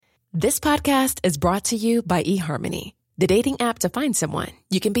This podcast is brought to you by eHarmony, the dating app to find someone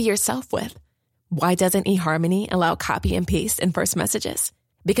you can be yourself with. Why doesn't eHarmony allow copy and paste in first messages?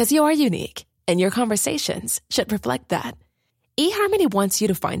 Because you are unique, and your conversations should reflect that. eHarmony wants you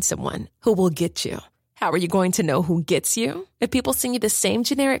to find someone who will get you. How are you going to know who gets you? If people send you the same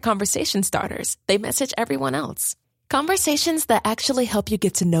generic conversation starters they message everyone else. Conversations that actually help you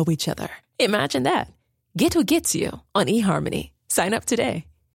get to know each other. Imagine that. Get who gets you on eHarmony. Sign up today.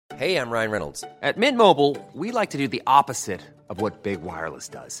 Hey, I'm Ryan Reynolds. At Mint Mobile, we like to do the opposite of what Big Wireless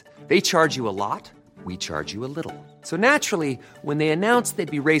does. They charge you a lot, we charge you a little. So naturally, when they announced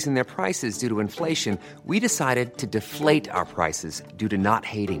they'd be raising their prices due to inflation, we decided to deflate our prices due to not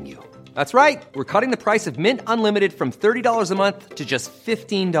hating you. That's right. We're cutting the price of Mint Unlimited from $30 a month to just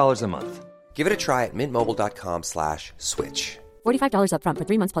 $15 a month. Give it a try at mintmobile.com/switch. $45 up front for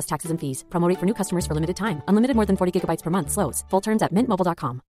 3 months plus taxes and fees. Promo rate for new customers for limited time. Unlimited more than 40 gigabytes per month. Slows full terms at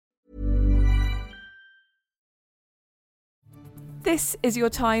mintmobile.com. This is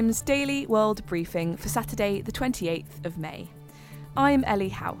your Times Daily World Briefing for Saturday, the 28th of May. I'm Ellie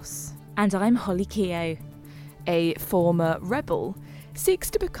House. And I'm Holly Keogh. A former rebel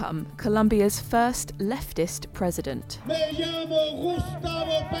seeks to become Colombia's first leftist president. Me llamo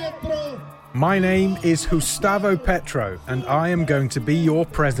Gustavo Petro. My name is Gustavo Petro, and I am going to be your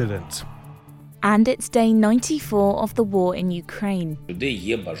president. And it's day 94 of the war in Ukraine.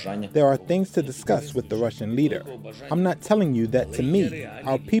 There are things to discuss with the Russian leader. I'm not telling you that to me.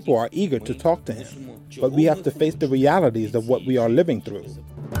 Our people are eager to talk to him. But we have to face the realities of what we are living through.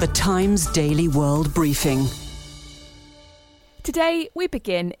 The Times Daily World Briefing. Today we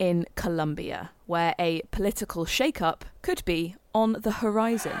begin in Colombia, where a political shake-up could be on the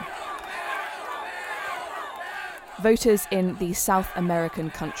horizon. Voters in the South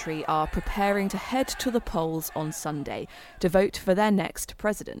American country are preparing to head to the polls on Sunday to vote for their next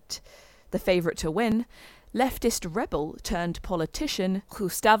president. The favourite to win, leftist rebel turned politician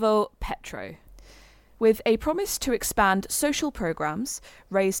Gustavo Petro. With a promise to expand social programmes,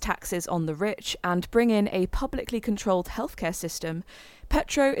 raise taxes on the rich and bring in a publicly controlled healthcare system,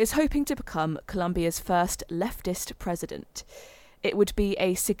 Petro is hoping to become Colombia's first leftist president. It would be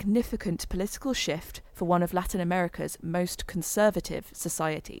a significant political shift for one of Latin America's most conservative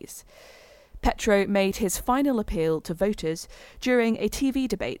societies. Petro made his final appeal to voters during a TV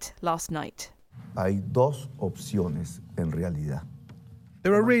debate last night. Hay dos opciones en realidad.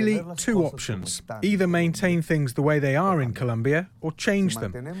 There are really two options. Either maintain things the way they are in Colombia or change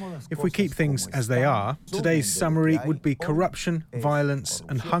them. If we keep things as they are, today's summary would be corruption, violence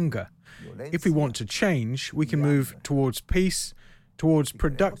and hunger. If we want to change, we can move towards peace, towards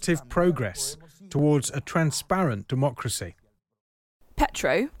productive progress, towards a transparent democracy.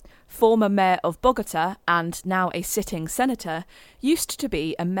 Petro, former mayor of Bogota and now a sitting senator, used to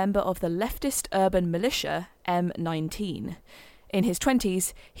be a member of the leftist urban militia M19. In his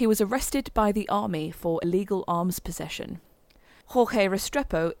 20s, he was arrested by the army for illegal arms possession. Jorge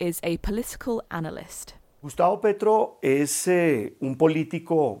Restrepo is a political analyst. Gustavo Petro is un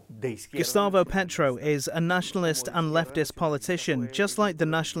político de izquierda. Gustavo Petro is a nationalist and leftist politician, just like the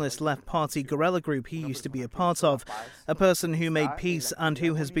nationalist left party guerrilla group he used to be a part of, a person who made peace and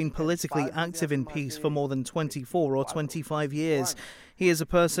who has been politically active in peace for more than 24 or 25 years. He is a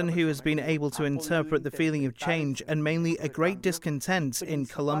person who has been able to interpret the feeling of change and mainly a great discontent in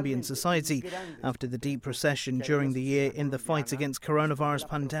Colombian society after the deep recession during the year in the fight against coronavirus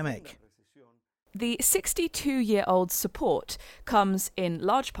pandemic. The 62-year-old's support comes in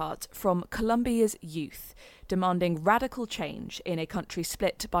large part from Colombia's youth, demanding radical change in a country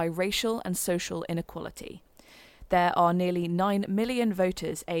split by racial and social inequality. There are nearly 9 million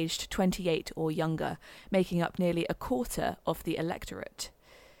voters aged 28 or younger, making up nearly a quarter of the electorate.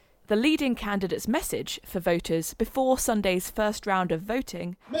 The leading candidate's message for voters before Sunday's first round of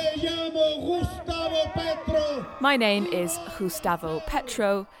voting: Me llamo Gustavo Petro. My name is Gustavo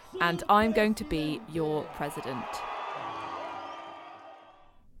Petro, and I'm going to be your president.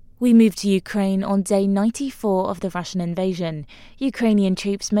 We move to Ukraine on day 94 of the Russian invasion. Ukrainian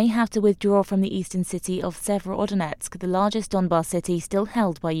troops may have to withdraw from the eastern city of Severodonetsk, the largest Donbas city still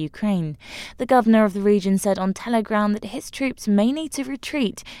held by Ukraine. The governor of the region said on Telegram that his troops may need to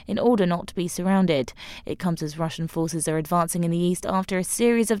retreat in order not to be surrounded. It comes as Russian forces are advancing in the east after a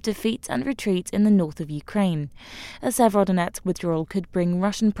series of defeats and retreats in the north of Ukraine. A Severodonetsk withdrawal could bring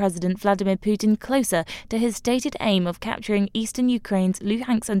Russian President Vladimir Putin closer to his stated aim of capturing eastern Ukraine's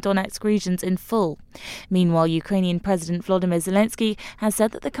Luhansk and Donetsk regions in full. Meanwhile, Ukrainian President Volodymyr Zelensky has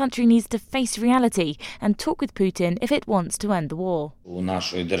said that the country needs to face reality and talk with Putin if it wants to end the war.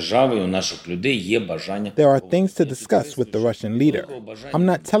 There are things to discuss with the Russian leader. I'm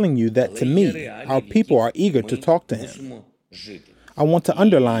not telling you that to me. Our people are eager to talk to him. I want to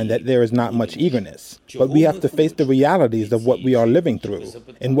underline that there is not much eagerness, but we have to face the realities of what we are living through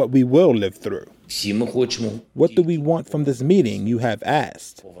and what we will live through. What do we want from this meeting, you have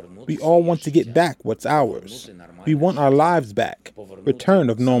asked? We all want to get back what's ours. We want our lives back, return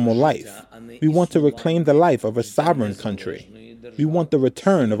of normal life. We want to reclaim the life of a sovereign country. We want the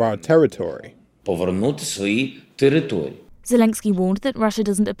return of our territory. Zelensky warned that Russia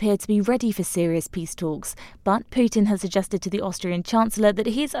doesn't appear to be ready for serious peace talks, but Putin has suggested to the Austrian Chancellor that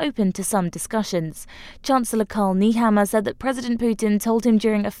he is open to some discussions. Chancellor Karl Nehammer said that President Putin told him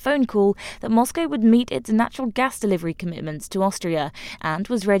during a phone call that Moscow would meet its natural gas delivery commitments to Austria and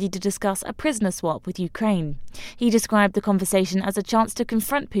was ready to discuss a prisoner swap with Ukraine. He described the conversation as a chance to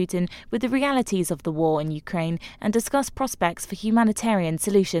confront Putin with the realities of the war in Ukraine and discuss prospects for humanitarian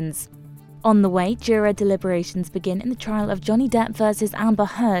solutions. On the way, juror deliberations begin in the trial of Johnny Depp versus Amber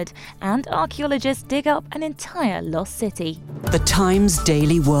Heard, and archaeologists dig up an entire lost city. The Times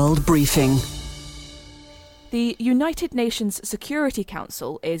Daily World Briefing. The United Nations Security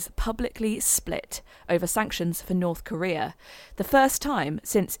Council is publicly split over sanctions for North Korea, the first time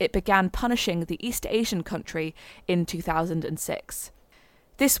since it began punishing the East Asian country in 2006.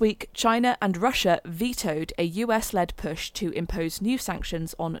 This week, China and Russia vetoed a US-led push to impose new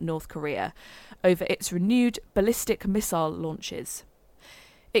sanctions on North Korea over its renewed ballistic missile launches.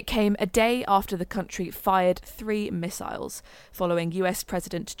 It came a day after the country fired 3 missiles, following US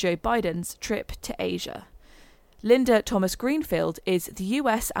President Joe Biden's trip to Asia. Linda Thomas-Greenfield is the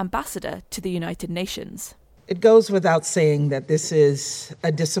US ambassador to the United Nations. It goes without saying that this is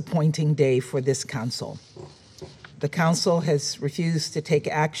a disappointing day for this council. The Council has refused to take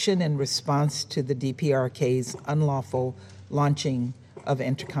action in response to the DPRK's unlawful launching of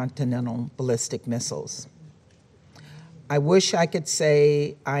intercontinental ballistic missiles. I wish I could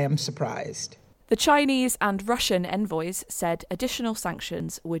say I am surprised. The Chinese and Russian envoys said additional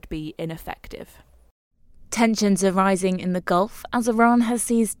sanctions would be ineffective. Tensions are rising in the Gulf as Iran has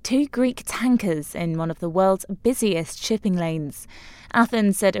seized 2 Greek tankers in one of the world's busiest shipping lanes.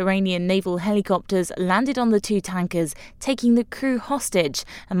 Athens said Iranian naval helicopters landed on the 2 tankers, taking the crew hostage.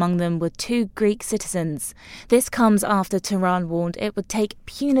 Among them were 2 Greek citizens. This comes after Tehran warned it would take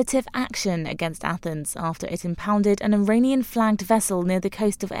punitive action against Athens after it impounded an Iranian-flagged vessel near the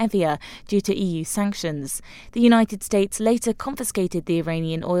coast of Evia due to EU sanctions. The United States later confiscated the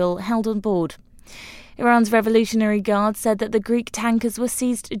Iranian oil held on board. Iran's Revolutionary Guard said that the Greek tankers were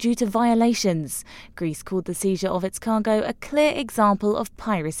seized due to violations. Greece called the seizure of its cargo a clear example of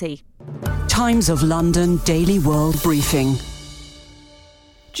piracy. Times of London Daily World Briefing.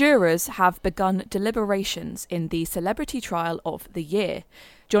 Jurors have begun deliberations in the celebrity trial of the year,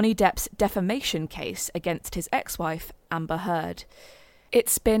 Johnny Depp's defamation case against his ex-wife, Amber Heard.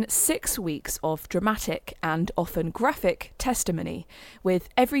 It's been 6 weeks of dramatic and often graphic testimony, with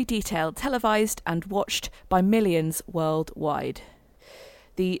every detail televised and watched by millions worldwide.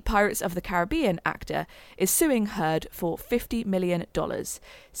 The Pirates of the Caribbean actor is suing Heard for $50 million,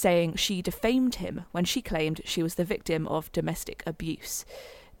 saying she defamed him when she claimed she was the victim of domestic abuse.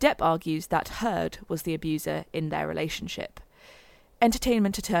 Depp argues that Heard was the abuser in their relationship.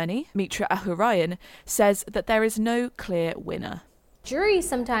 Entertainment attorney Mitra Ahurayan says that there is no clear winner. Juries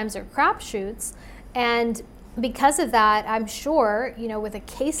sometimes are crapshoots, and because of that, I'm sure, with a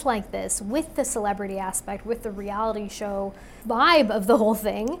case like this, with the celebrity aspect, with the reality show vibe of the whole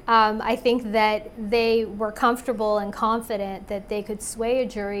thing, I think that they were comfortable and confident that they could sway a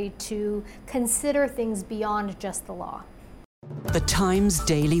jury to consider things beyond just the law. The Times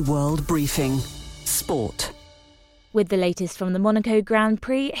Daily World Briefing. Sport. With the latest from the Monaco Grand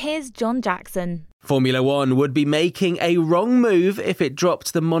Prix, here's John Jackson. Formula One would be making a wrong move if it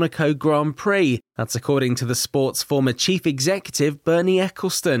dropped the Monaco Grand Prix. That's according to the sport's former chief executive, Bernie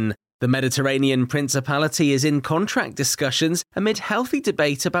Ecclestone. The Mediterranean Principality is in contract discussions amid healthy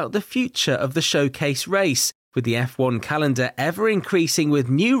debate about the future of the showcase race, with the F1 calendar ever increasing with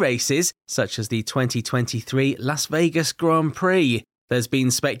new races, such as the 2023 Las Vegas Grand Prix. There's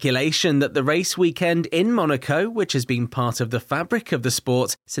been speculation that the race weekend in Monaco, which has been part of the fabric of the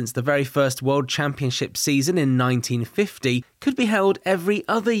sport since the very first World Championship season in 1950, could be held every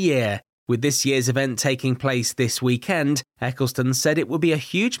other year. With this year's event taking place this weekend, Ecclestone said it would be a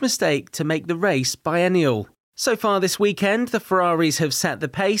huge mistake to make the race biennial. So far this weekend, the Ferraris have set the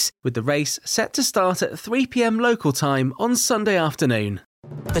pace, with the race set to start at 3 p.m. local time on Sunday afternoon.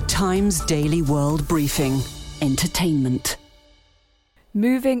 The Times Daily World Briefing. Entertainment.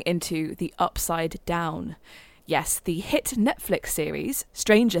 Moving into the upside down. Yes, the hit Netflix series,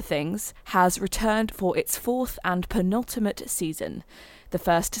 Stranger Things, has returned for its fourth and penultimate season. The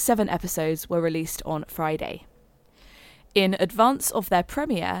first 7 episodes were released on Friday. In advance of their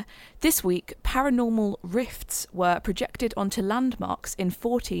premiere, this week paranormal rifts were projected onto landmarks in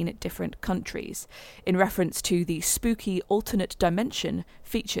 14 different countries, in reference to the spooky alternate dimension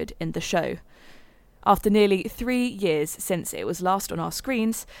featured in the show. After nearly 3 years since it was last on our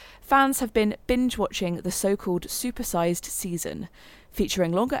screens, fans have been binge-watching the so-called supersized season,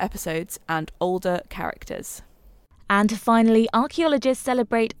 featuring longer episodes and older characters. And finally, archaeologists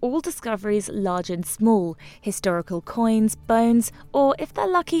celebrate all discoveries large and small, historical coins, bones, or if they're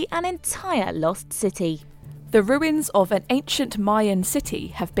lucky, an entire lost city. The ruins of an ancient Mayan city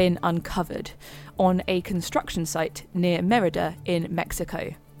have been uncovered on a construction site near Merida in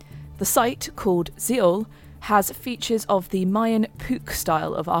Mexico. The site, called Ziol, has features of the Mayan Puuc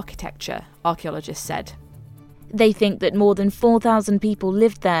style of architecture, archaeologists said. They think that more than 4,000 people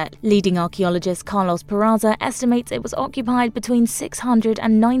lived there. Leading archaeologist Carlos Peraza estimates it was occupied between 600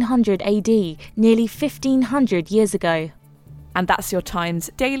 and 900 AD, nearly 1,500 years ago. And that's your Times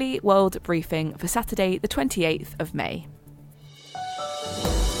Daily World Briefing for Saturday, the 28th of May.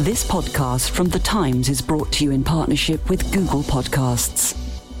 This podcast from The Times is brought to you in partnership with Google Podcasts.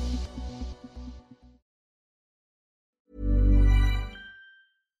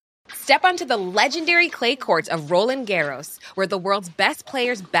 Step onto the legendary clay courts of Roland Garros, where the world's best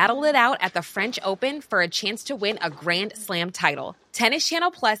players battle it out at the French Open for a chance to win a Grand Slam title. Tennis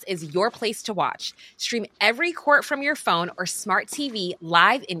Channel Plus is your place to watch. Stream every court from your phone or smart TV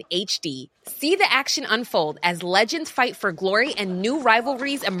live in HD. See the action unfold as legends fight for glory and new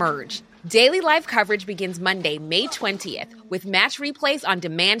rivalries emerge. Daily live coverage begins Monday, May 20th, with match replays on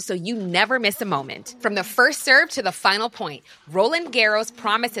demand so you never miss a moment. From the first serve to the final point, Roland Garros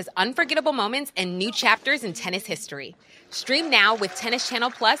promises unforgettable moments and new chapters in tennis history. Stream now with Tennis Channel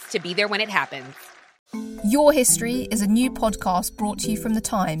Plus to be there when it happens. Your History is a new podcast brought to you from The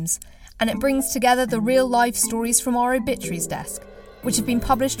Times, and it brings together the real-life stories from our obituaries desk, which have been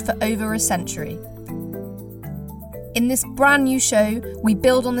published for over a century. In this brand new show, we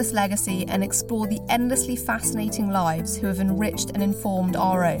build on this legacy and explore the endlessly fascinating lives who have enriched and informed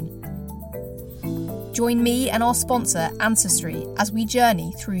our own. Join me and our sponsor, Ancestry, as we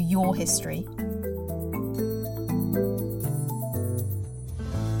journey through your history.